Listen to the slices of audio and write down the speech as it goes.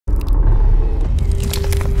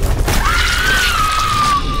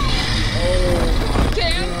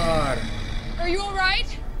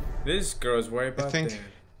This girl's worried about that.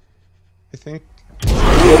 I think.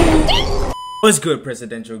 What's good,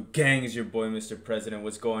 presidential gang? It's your boy, Mr. President.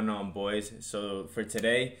 What's going on, boys? So for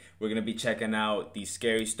today, we're gonna be checking out these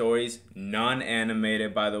scary stories,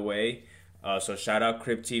 non-animated, by the way. So shout out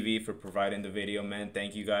Crypt TV for providing the video, man.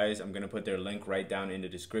 Thank you guys. I'm gonna put their link right down in the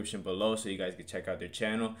description below so you guys can check out their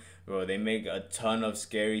channel. Bro, they make a ton of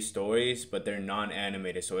scary stories, but they're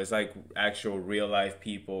non-animated, so it's like actual real life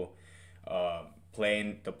people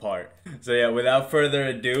playing the part. So yeah, without further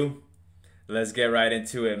ado, let's get right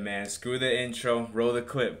into it, man. Screw the intro. Roll the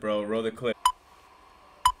clip, bro. Roll the clip.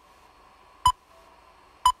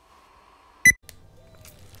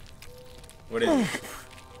 What is it?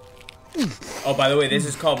 Oh, by the way, this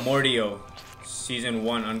is called MORDEO. Season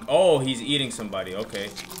 1. Oh, he's eating somebody. Okay.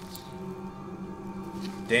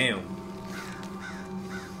 Damn.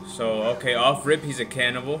 So, okay, off rip, he's a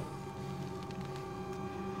cannibal.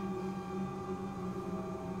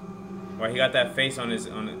 Why he got that face on his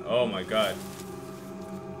oh my god.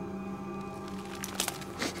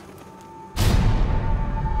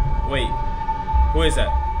 Wait. Who is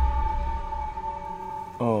that?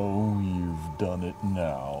 Oh, you've done it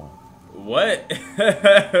now. What?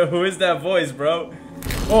 Who is that voice, bro?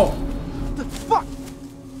 Oh! What the fuck?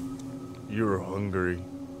 You're hungry.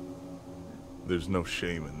 There's no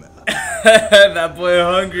shame in that. That boy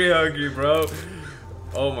hungry, bro.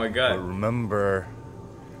 Oh my god. But remember,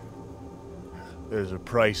 there's a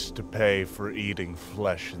price to pay for eating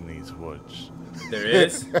flesh in these woods. There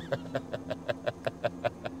is?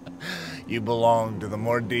 You belong to the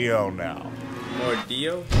MORDEO now.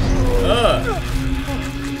 MORDEO?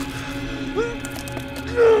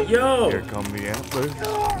 Yo! Here come the antlers.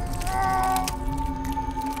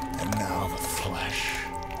 And now the flesh.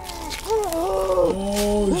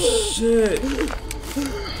 Oh shit!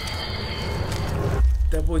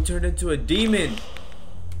 That boy turned into a demon.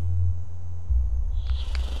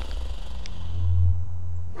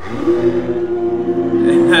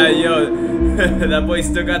 Yo, that boy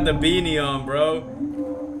still got the beanie on, bro.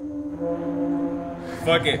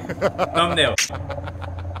 Fuck it. Thumbnail.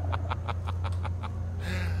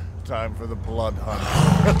 Time for the blood hunt.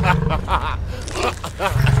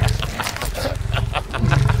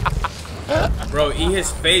 Bro, eat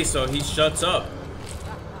his face so he shuts up.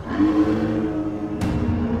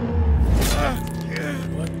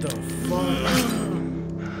 What the fuck?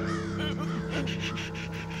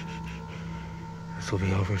 This will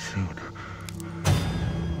be over soon.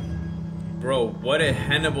 Bro, what did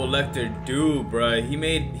Hannibal Lecter do, bro? He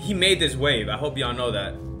made this wave. I hope y'all know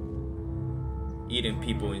that. Eating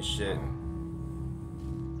people and shit.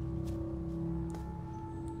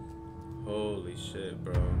 Holy shit,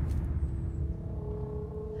 bro.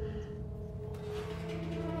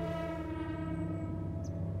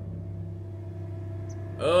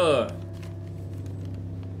 Ugh.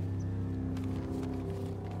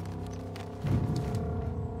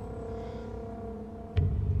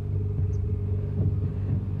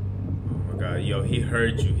 Yo, he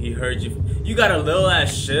heard you. He heard you. You got a little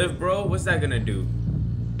ass shiv, bro. What's that gonna do?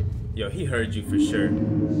 Yo, he heard you for sure.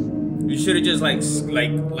 You should have just like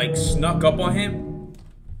snuck up on him.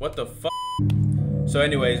 What the fuck? So,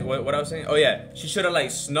 anyways, what I was saying? Oh yeah, she should have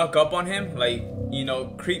like snuck up on him, like, you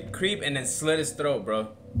know, creep, and then slit his throat, bro.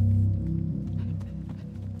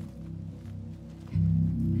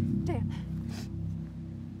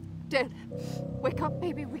 Dan, wake up,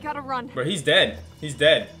 baby. We gotta run. Bro, he's dead. He's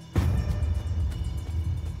dead.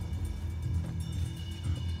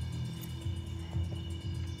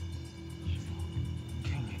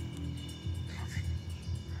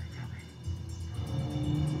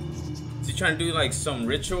 Trying to do like some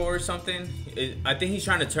ritual or something. I think he's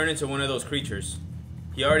trying to turn into one of those creatures.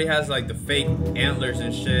 He already has like the fake antlers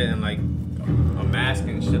and shit and like a mask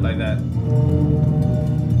and shit like that.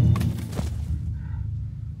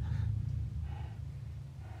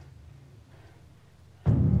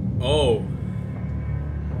 Oh,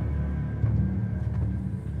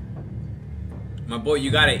 my boy, you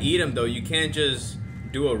gotta eat him though. You can't just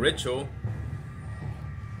do a ritual.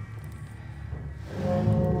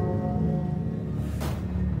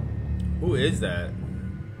 Who is that?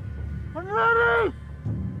 I'm ready!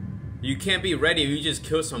 You can't be ready if you just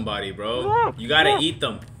kill somebody, bro. You gotta eat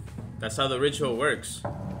them. That's how the ritual works.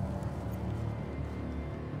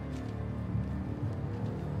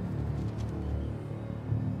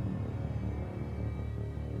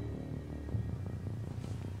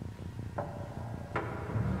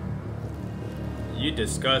 You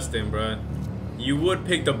disgusting, bro. You would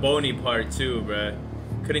pick the bony part too, bro.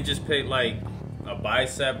 Couldn't just pick like a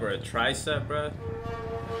bicep or a tricep, bro.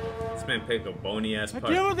 This man picked a bony ass part.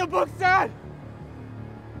 Deal with the book, Dad.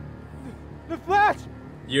 The flesh!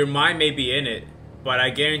 Your mind may be in it, but I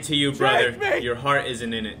guarantee you, brother, Change me! your heart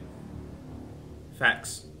isn't in it.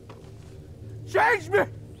 Facts. Change me!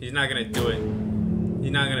 He's not gonna do it.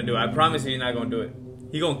 He's not gonna do it. I promise you he's not gonna do it.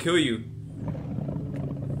 He gonna kill you.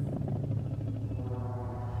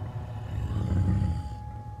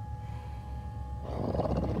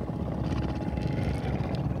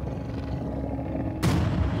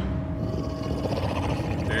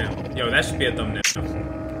 Damn. Yo, that should be a thumbnail.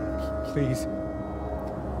 Please.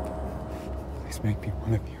 Please make me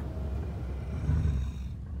one of you.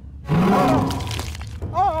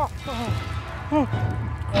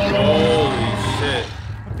 Holy shit.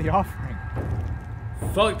 The offering.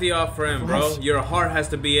 Fuck the offering, bro. Your heart has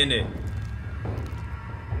to be in it.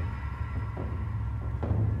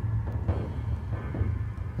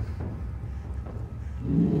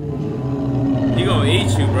 He gonna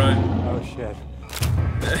eat you, bro. Oh shit.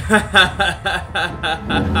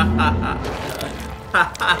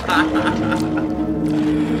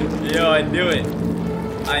 Yo, I knew it.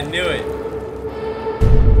 I knew it.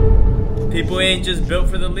 People ain't just built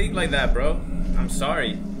for the league like that, bro. I'm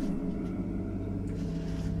sorry.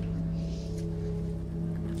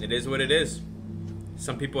 It is what it is.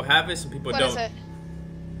 Some people have it, some people don't. What is it?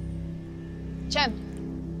 Jen,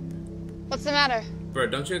 what's the matter? Bro,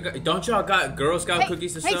 don't y'all got Girl Scout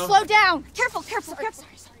cookies to Hey, sell? slow down! Careful, careful, careful.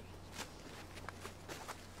 Sorry.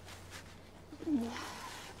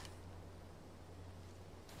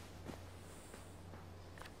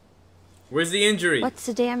 Where's the injury? What's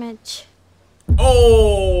the damage?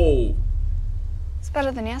 Oh! It's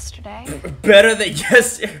better than yesterday. Better than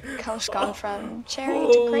yesterday. Color's gone from cherry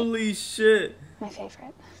to green. Holy shit. My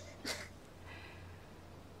favorite.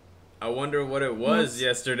 I wonder what it was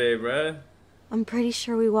yesterday, bruh. I'm pretty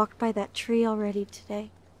sure we walked by that tree already today.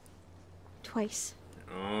 Twice.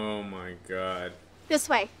 Oh my god. This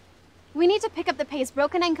way. We need to pick up the pace.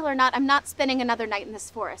 Broken ankle or not, I'm not spending another night in this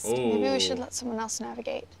forest. Oh. Maybe we should let someone else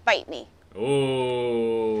navigate. Bite me. If I'm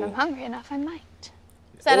Oh. hungry enough, I might.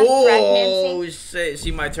 Is that a threat, Nancy? Oh shit. She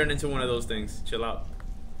might turn into one of those things. Chill out.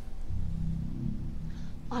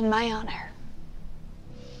 On my honor.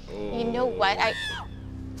 Oh. You know what?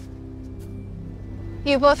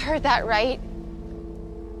 You both heard that, right?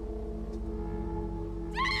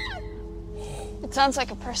 It sounds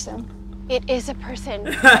like a person. It is a person.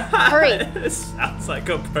 Hurry. It sounds like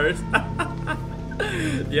a person.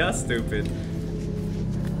 Yeah, stupid.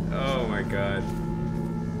 Oh my god.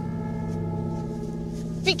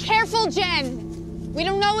 Be careful, Jen! We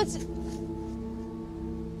don't know what's...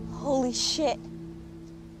 Holy shit.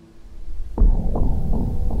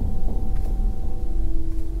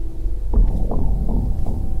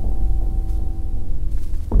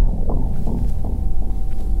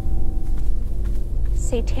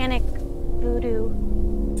 Satanic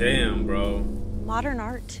voodoo. Damn, bro. Modern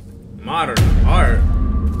art. Modern art?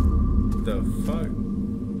 The fuck?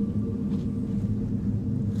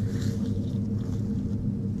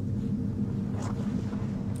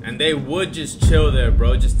 And they would just chill there,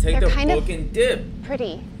 bro. Just take They're the kind of- book and dip.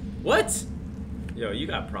 pretty. What? Yo, you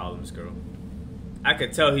got problems, girl. I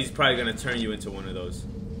could tell he's probably gonna turn you into one of those.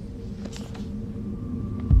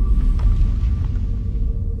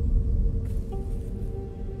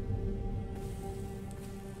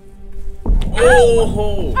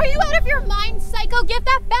 Oh! Are you out of your mind, psycho? Give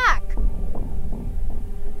that back!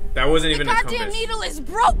 That wasn't The even a goddamn compass. needle is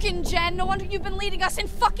broken, Jen! No wonder you've been leading us in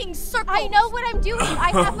fucking circles! I know what I'm doing! I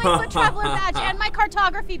have my foot traveler badge and my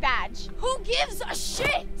cartography badge! Who gives a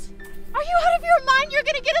shit? Are you out of your mind? You're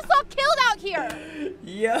gonna get us all killed out here!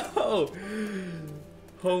 Yo!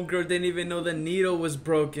 Homegirl didn't even know the needle was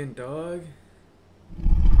broken, dog.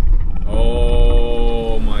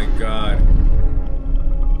 Oh my god.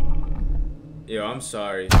 Yo, I'm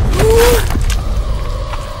sorry.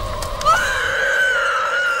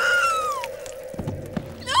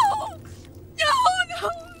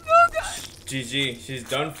 GG, she's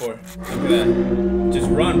done for. Look at that. Just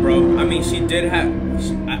run, bro. I mean, she did have.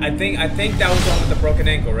 I think that was the one with the broken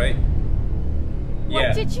ankle, right? Yeah.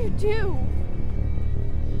 What did you do?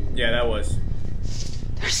 Yeah, that was.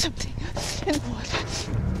 There's something in the water.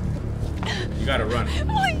 You gotta run.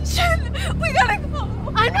 Oh, Jen, we gotta go.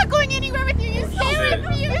 I'm not going anywhere with you. You stay away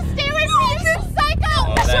from me. You stay away from me. You psycho.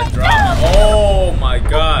 Oh, that drama. Oh my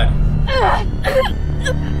god.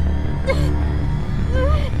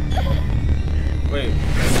 Wait,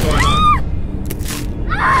 what's going on?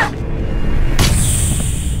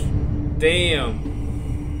 Damn.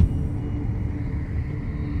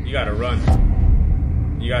 You gotta run.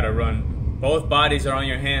 You gotta run. Both bodies are on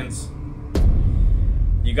your hands.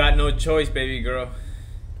 You got no choice, baby girl.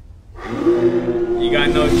 You got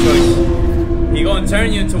no choice. He gonna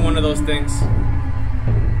turn you into one of those things.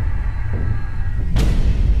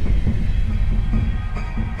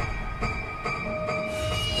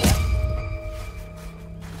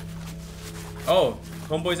 Oh,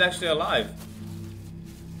 homeboy's actually alive.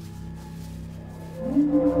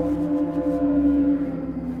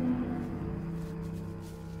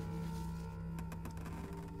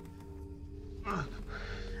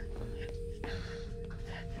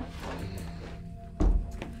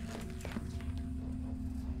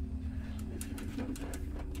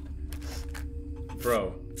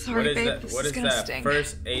 Bro, sorry, what is babe, that? this What is is gonna that sting.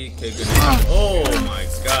 first aid kit gonna do? Oh my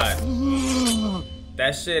god.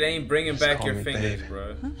 That shit ain't bringing Just back call your me fingers, babe.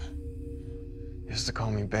 bro. You used to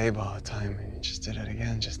call me babe all the time, and you just did it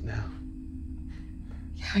again just now.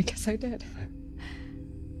 Yeah, I guess I did.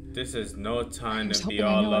 This is no time was to be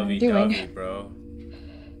hoping I all know what I'm lovey-dovey, doing. bro.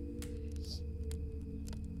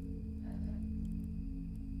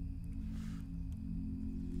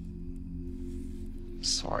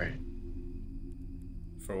 Sorry.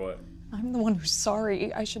 For what? I'm the one who's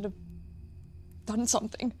sorry. I should have done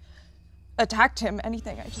something. Attacked him,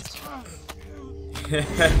 anything. I just...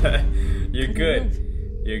 You're good.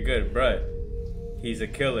 You're good, bruh. He's a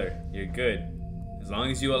killer. You're good. As long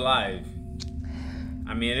as you alive.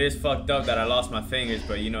 I mean, it is fucked up that I lost my fingers,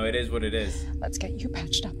 but you know, it is what it is. Let's get you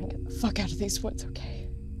patched up and get the fuck out of these woods, okay?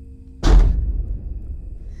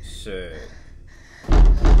 Shit.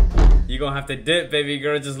 You gonna have to dip, baby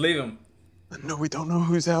girl. Just leave him. No, we don't know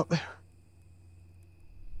who's out there.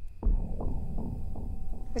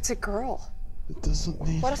 It's a girl. It doesn't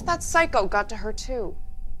mean... What if that psycho got to her too?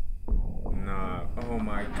 Nah. Oh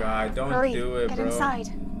my god. Don't Hurry, do it, get bro. inside.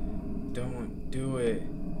 Don't do it.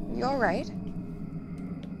 You alright?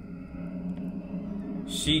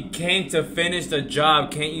 She came to finish the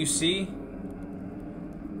job. Can't you see?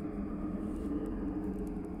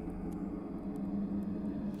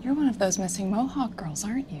 You're one of those missing Mohawk girls,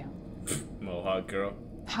 aren't you? Mohawk girl.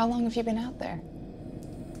 How long have you been out there?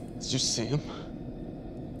 Did you see him?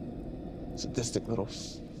 Sadistic little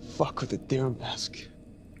fuck with a deer mask.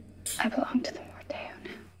 I belong to the MORDEO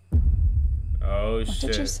now. Oh What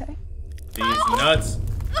shit. did you say? These nuts.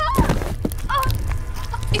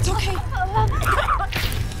 It's okay.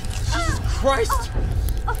 Jesus Christ.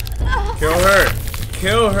 Kill her.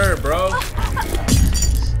 Kill her, bro. Oh my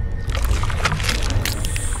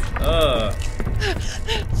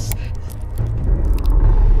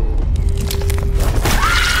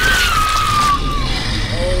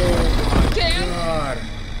god.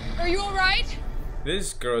 Are you alright?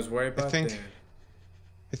 This girl's worried about that.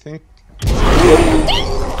 I think...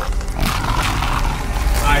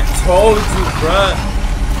 I told you, bruh.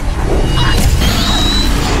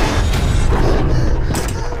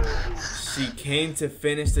 She came to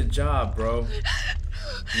finish the job, bro.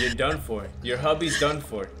 You're done for. Your hubby's done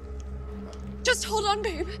for. Just hold on,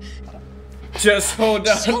 babe. Just hold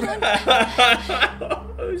on. hold on.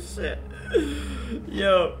 Oh shit.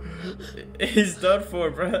 Yo, he's done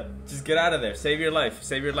for, bro. Just get out of there. Save your life.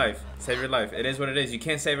 Save your life. Save your life. It is what it is. You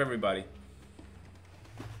can't save everybody.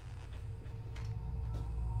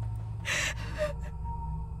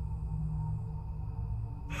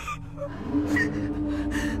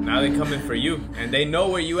 Now they coming for you, and they know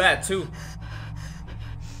where you at too.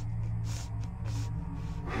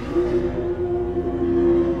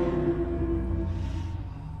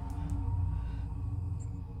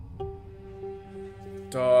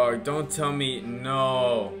 Dog, don't tell me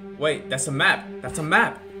no. Wait, that's a map. That's a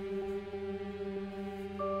map.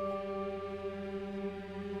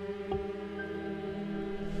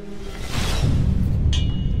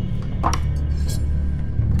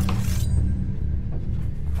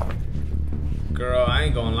 Girl, I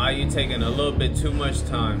ain't gonna lie, you taking a little bit too much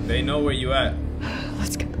time. They know where you at.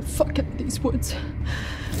 Let's get the fuck out of these woods.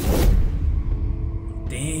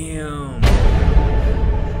 Damn.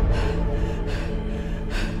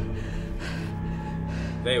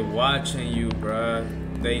 They watching you,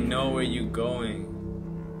 bruh. They know where you going.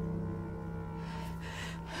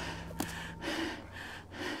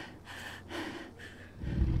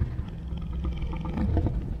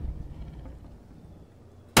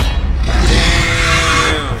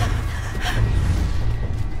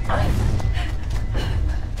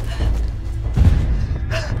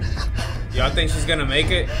 Y'all think she's gonna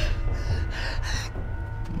make it?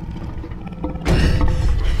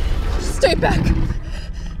 Stay back.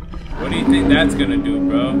 What do you think that's gonna do,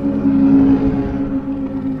 bro?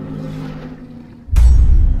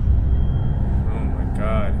 Oh my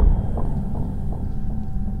god.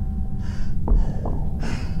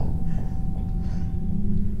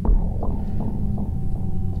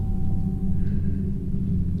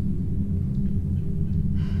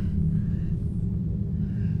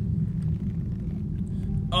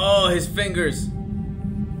 Oh, his fingers.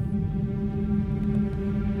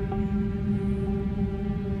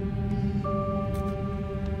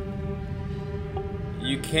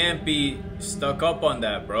 You can't be stuck up on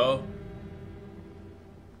that, bro.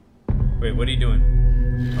 Wait, what are you doing?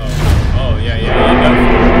 Oh, yeah, you're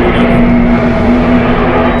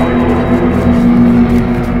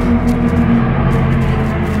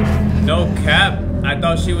done. No cap. I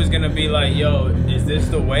thought she was gonna be like, yo, is this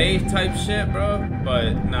the way type shit, bro?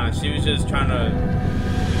 But nah, she was just trying to,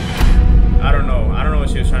 I don't know what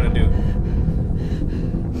she was trying to do.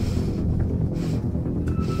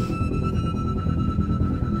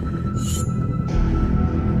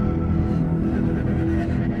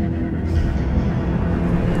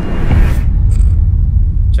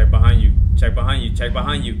 Check behind you, check behind you, check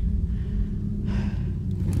behind you.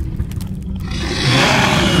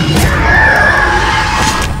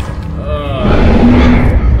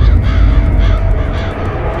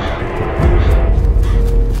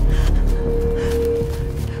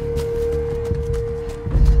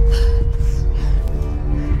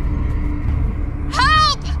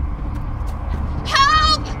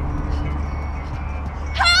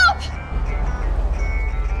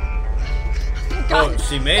 Oh,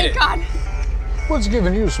 she made it. Thank God. What's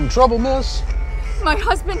giving you some trouble, miss? My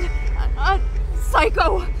husband,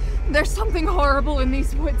 psycho. There's something horrible in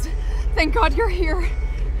these woods. Thank God you're here.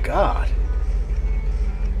 God.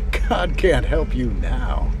 God can't help you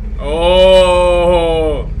now.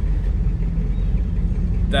 Oh,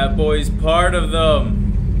 that boy's part of them.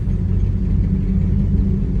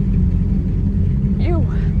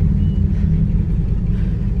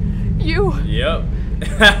 You. Yep.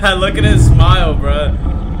 Look at his smile, bruh.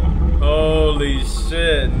 Holy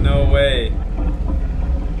shit, no way.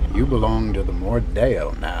 You belong to the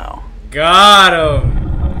MORDEO now. Got him.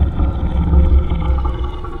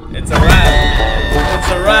 It's a rat. It's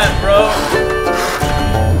a rat, bro.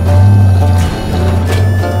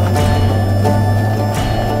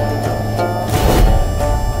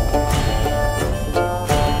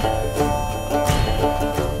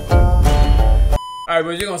 Alright,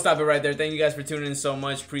 boys, we're gonna stop it right there. Thank you guys for tuning in so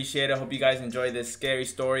much. Appreciate it. Hope you guys enjoyed this scary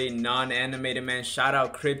story, non-animated, man. Shout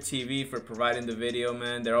out Crypt TV for providing the video,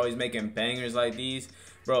 man. They're always making bangers like these.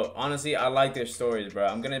 Bro, honestly, I like their stories, bro.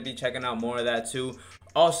 I'm gonna be checking out more of that too.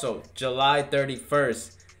 Also, July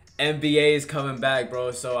 31st, NBA is coming back,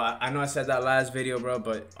 bro. So I know I said that last video, bro,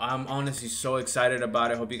 but I'm honestly so excited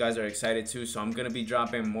about it. Hope you guys are excited too. So I'm gonna be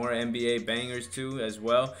dropping more NBA bangers too as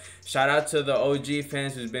well. Shout out to the OG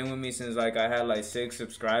fans who's been with me since like I had like 6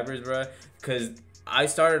 subscribers, bro. Cause I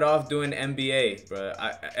started off doing NBA, bro.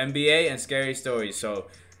 NBA and scary stories. So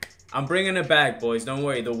I'm bringing it back, boys. Don't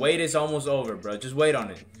worry. The wait is almost over, bro. Just wait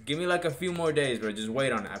on it. Give me like a few more days, bro. Just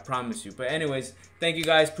wait on it. I promise you. But anyways, thank you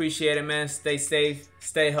guys. Appreciate it, man. Stay safe.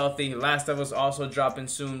 Stay healthy. Last of Us also dropping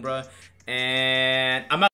soon, bro. And I'm out.